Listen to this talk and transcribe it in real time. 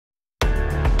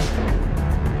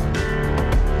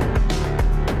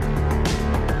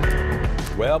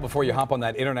Well, before you hop on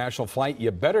that international flight,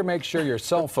 you better make sure your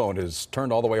cell phone is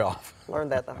turned all the way off.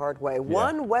 Learned that the hard way.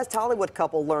 One West Hollywood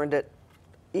couple learned it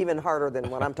even harder than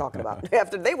what I'm talking about.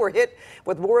 After they were hit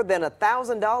with more than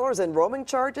 $1,000 in roaming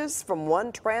charges from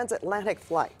one transatlantic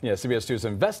flight. Yeah, CBS 2's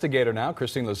investigator now,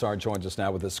 Kristine Lazar, joins us now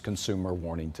with this consumer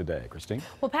warning today. Kristine?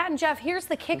 Well, Pat and Jeff, here's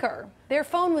the kicker. Their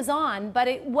phone was on, but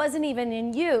it wasn't even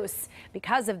in use.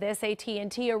 Because of this,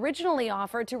 AT&T originally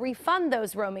offered to refund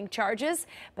those roaming charges,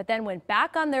 but then went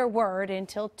back on their word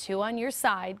until Two on Your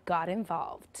Side got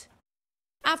involved.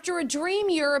 After a dream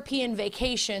European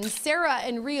vacation, Sarah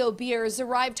and Rio Beers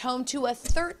arrived home to a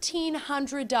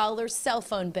 $1,300 cell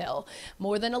phone bill.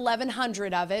 More than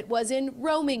 $1,100 of it was in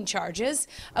roaming charges,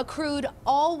 accrued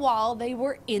all while they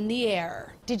were in the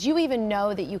air. Did you even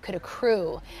know that you could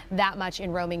accrue that much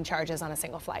in roaming charges on a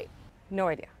single flight? No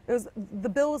idea. The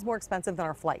bill was more expensive than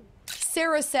our flight.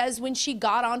 Sarah says when she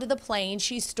got onto the plane,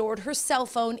 she stored her cell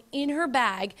phone in her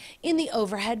bag in the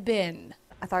overhead bin.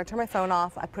 I thought I'd turn my phone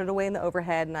off, I put it away in the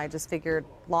overhead, and I just figured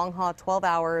long haul, 12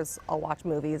 hours, I'll watch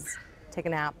movies, take a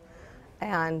nap,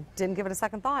 and didn't give it a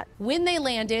second thought. When they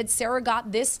landed, Sarah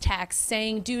got this text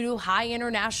saying due to high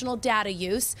international data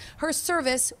use, her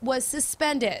service was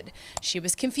suspended. She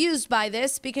was confused by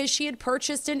this because she had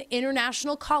purchased an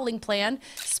international calling plan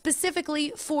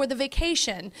specifically for the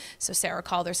vacation. So Sarah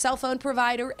called her cell phone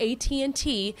provider,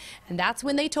 AT&T, and that's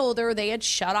when they told her they had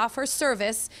shut off her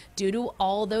service due to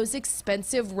all those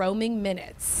expensive roaming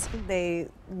minutes. They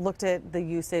looked at the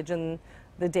usage and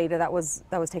the data that was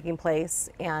taking place,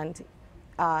 and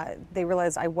they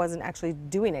realized I wasn't actually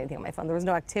doing anything on my phone. There was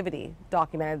no activity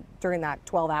documented during that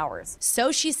 12 hours.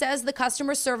 So she says the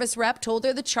customer service rep told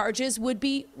her the charges would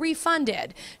be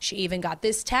refunded. She even got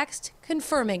this text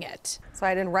confirming it. So I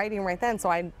had in writing right then,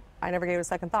 so I never gave it a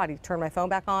second thought. He turned my phone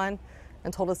back on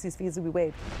and told us these fees would be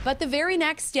waived. But the very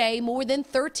next day, more than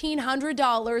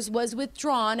 $1,300 was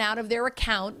withdrawn out of their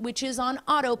account, which is on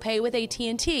auto pay with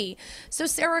AT&T. So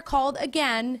Sarah called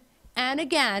again and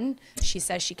again. She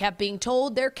says she kept being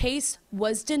told their case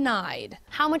was denied.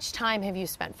 How much time have you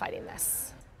spent fighting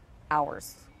this?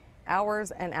 Hours.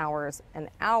 Hours and hours and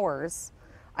hours.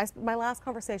 My last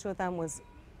conversation with them was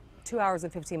 2 hours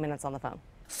and 15 minutes on the phone.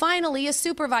 Finally, a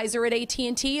supervisor at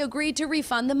AT&T agreed to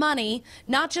refund the money,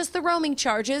 not just the roaming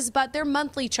charges, but their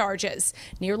monthly charges,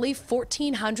 nearly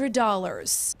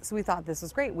 $1,400. So we thought this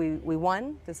was great. We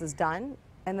won, this is done.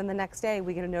 And then the next day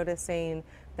we get a notice saying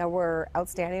that we're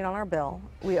outstanding on our bill.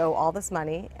 We owe all this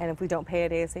money, and if we don't pay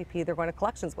it ASAP, they're going to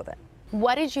collections with it.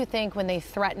 What did you think when they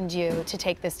threatened you to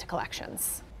take this to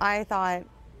collections? I thought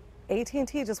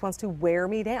AT&T just wants to wear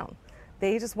me down.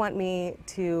 They just want me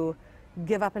to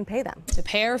give up and pay them. The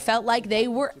pair felt like they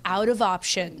were out of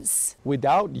options.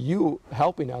 Without you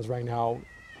helping us right now,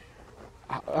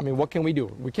 I mean, what can we do?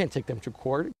 We can't take them to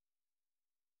court.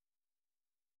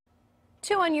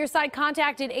 Two on Your Side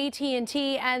contacted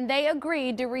AT&T and they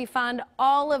agreed to refund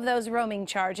all of those roaming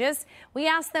charges. We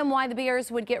asked them why the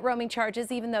Beers would get roaming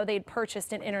charges even though they'd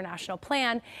purchased an international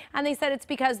plan, and they said it's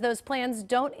because those plans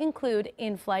don't include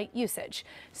in-flight usage.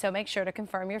 So make sure to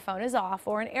confirm your phone is off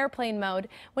or in airplane mode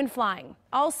when flying.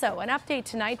 Also, an update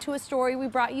tonight to a story we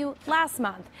brought you last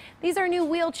month. These are new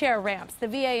wheelchair ramps the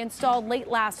VA installed late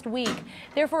last week.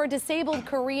 They're for a disabled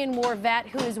Korean War vet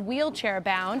who is wheelchair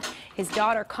bound. His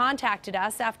daughter contacted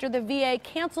us after the VA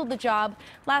canceled the job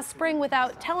last spring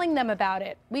without telling them about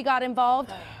it. We got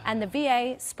involved and the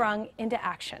VA sprung into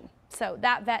action. So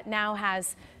that vet now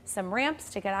has some ramps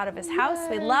to get out of his house.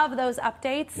 We love those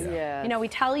updates. Yeah. You know, we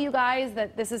tell you guys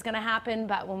that this is going to happen,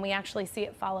 but when we actually see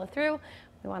it follow through,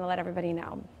 we want to let everybody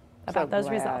know about those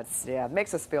results. Yeah, it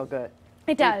makes us feel good.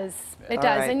 It does. It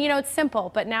does. Right. And, you know, it's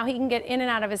simple, but now he can get in and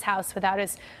out of his house without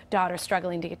his daughter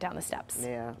struggling to get down the steps.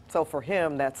 Yeah. So for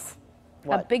him, that's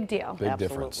what? A big deal. Big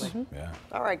Absolutely. difference. Yeah.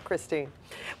 All right, Kristine.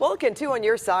 Well, can Two on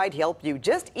Your Side help you?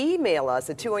 Just email us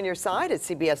at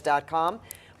twoonyourside@cbs.com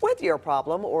with your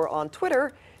problem, or on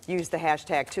Twitter, use the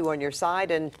hashtag #TwoOnYourSide,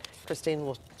 and Kristine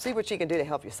will see what she can do to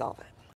help you solve it.